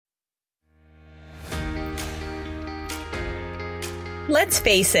Let's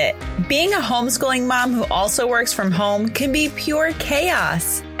face it, being a homeschooling mom who also works from home can be pure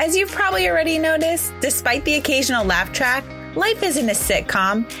chaos. As you've probably already noticed, despite the occasional laugh track, life isn't a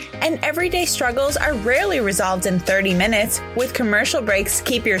sitcom, and everyday struggles are rarely resolved in 30 minutes with commercial breaks to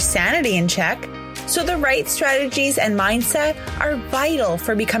keep your sanity in check. So the right strategies and mindset are vital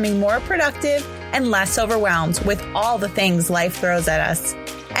for becoming more productive and less overwhelmed with all the things life throws at us.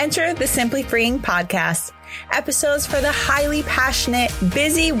 Enter the Simply Freeing podcast. Episodes for the highly passionate,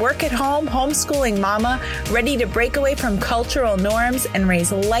 busy, work-at-home, homeschooling mama ready to break away from cultural norms and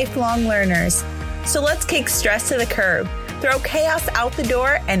raise lifelong learners. So let's kick stress to the curb, throw chaos out the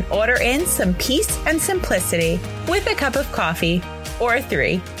door, and order in some peace and simplicity with a cup of coffee or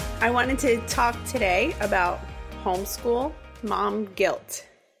 3. I wanted to talk today about homeschool mom guilt.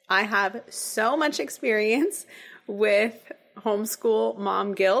 I have so much experience with homeschool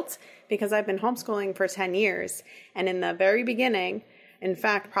mom guilt because I've been homeschooling for 10 years. And in the very beginning, in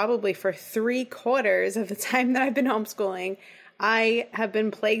fact, probably for 3/4 of the time that I've been homeschooling, I have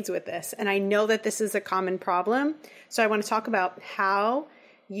been plagued with this. And I know that this is a common problem. So I want to talk about how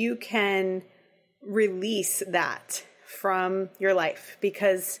you can release that from your life,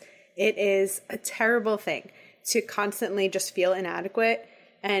 because it is a terrible thing to constantly just feel inadequate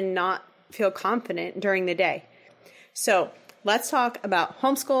and not feel confident during the day. So let's talk about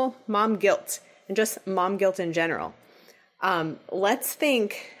homeschool mom guilt and just mom guilt in general. Let's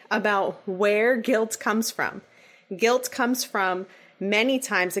think about where guilt comes from. Guilt comes from many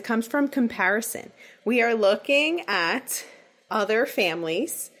times, it comes from comparison. We are looking at other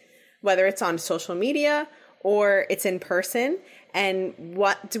families, whether it's on social media or it's in person. And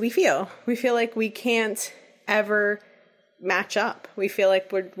what do we feel? We feel like we can't ever match up. We feel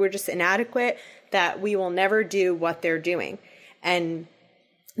like we're just inadequate, that we will never do what they're doing. And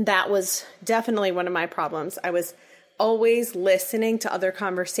that was definitely one of my problems. I was always listening to other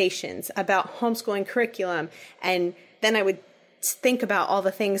conversations about homeschooling curriculum. And then I would think about all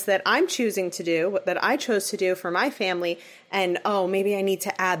the things that I'm choosing to do, that I chose to do for my family. And, oh, maybe I need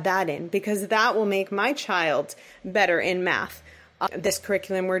to add that in because that will make my child better in math. This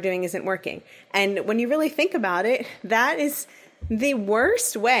curriculum we're doing isn't working. And when you really think about it, that is the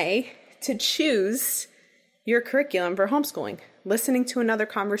worst way to choose your curriculum for homeschooling. Listening to another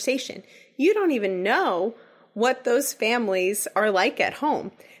conversation. You don't even know what those families are like at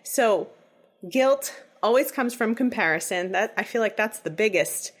home. So guilt always comes from comparison. That I feel like that's the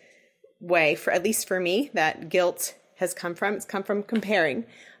biggest way, for at least for me, that guilt has come from. It's come from comparing.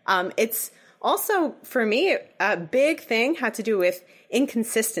 It's also, for me, a big thing had to do with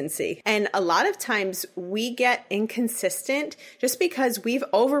inconsistency. And a lot of times we get inconsistent just because we've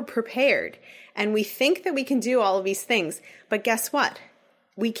over-prepared and we think that we can do all of these things. But guess what?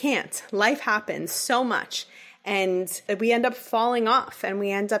 We can't. Life happens so much. And we end up falling off and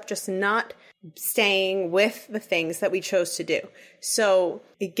we end up just not staying with the things that we chose to do. So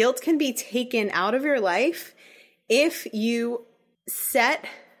guilt can be taken out of your life if you set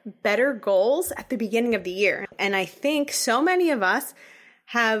better goals at the beginning of the year. And I think so many of us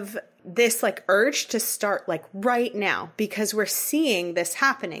have this urge to start right now because we're seeing this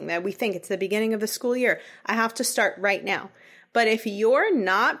happening, that we think it's the beginning of the school year. I have to start right now. But if you're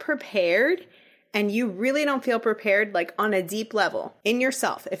not prepared and you really don't feel prepared, on a deep level in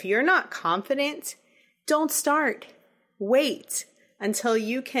yourself, if you're not confident, don't start. Wait until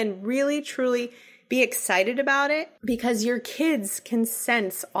you can really, truly be excited about it, because your kids can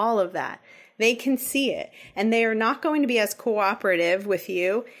sense all of that. They can see it, and they are not going to be as cooperative with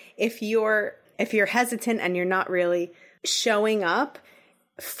you if you're hesitant and you're not really showing up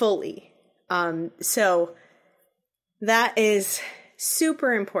fully. So that is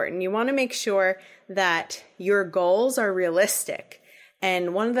super important. You want to make sure that your goals are realistic.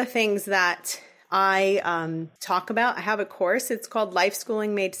 And one of the things that I talk about, I have a course, it's called Life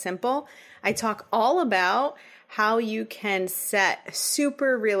Schooling Made Simple. I talk all about how you can set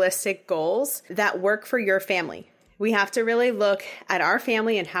super realistic goals that work for your family. We have to really look at our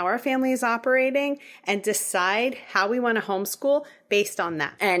family and how our family is operating and decide how we want to homeschool based on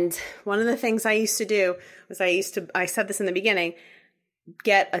that. And one of the things I used to do was I said this in the beginning,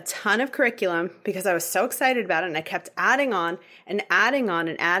 get a ton of curriculum because I was so excited about it and I kept adding on and adding on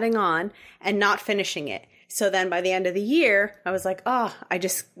and adding on and not finishing it. So then by the end of the year, I was like,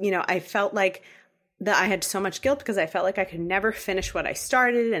 I felt like that I had so much guilt because I felt like I could never finish what I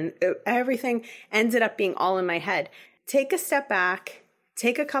started, and everything ended up being all in my head. Take a step back,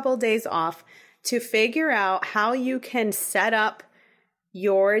 take a couple of days off to figure out how you can set up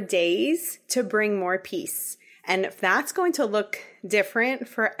your days to bring more peace. And if that's going to look different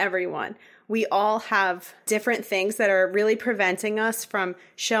for everyone. We all have different things that are really preventing us from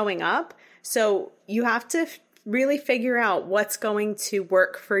showing up. So you have to really figure out what's going to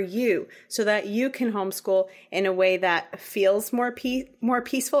work for you so that you can homeschool in a way that feels more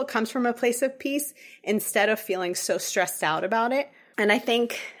peaceful. It comes from a place of peace instead of feeling so stressed out about it. And I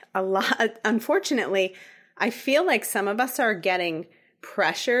think unfortunately, I feel like some of us are getting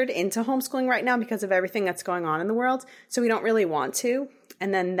pressured into homeschooling right now because of everything that's going on in the world. So we don't really want to.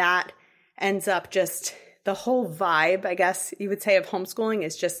 And then that ends up just the whole vibe, I guess you would say, of homeschooling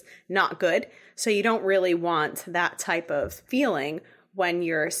is just not good. So you don't really want that type of feeling when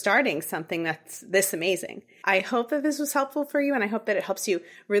you're starting something that's this amazing. I hope that this was helpful for you, and I hope that it helps you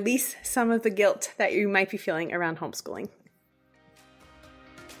release some of the guilt that you might be feeling around homeschooling.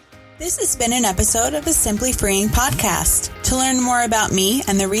 This has been an episode of the Simply Freeing podcast. To learn more about me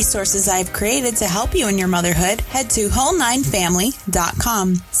and the resources I've created to help you in your motherhood, head to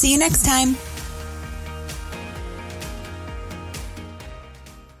whole9family.com. See you next time.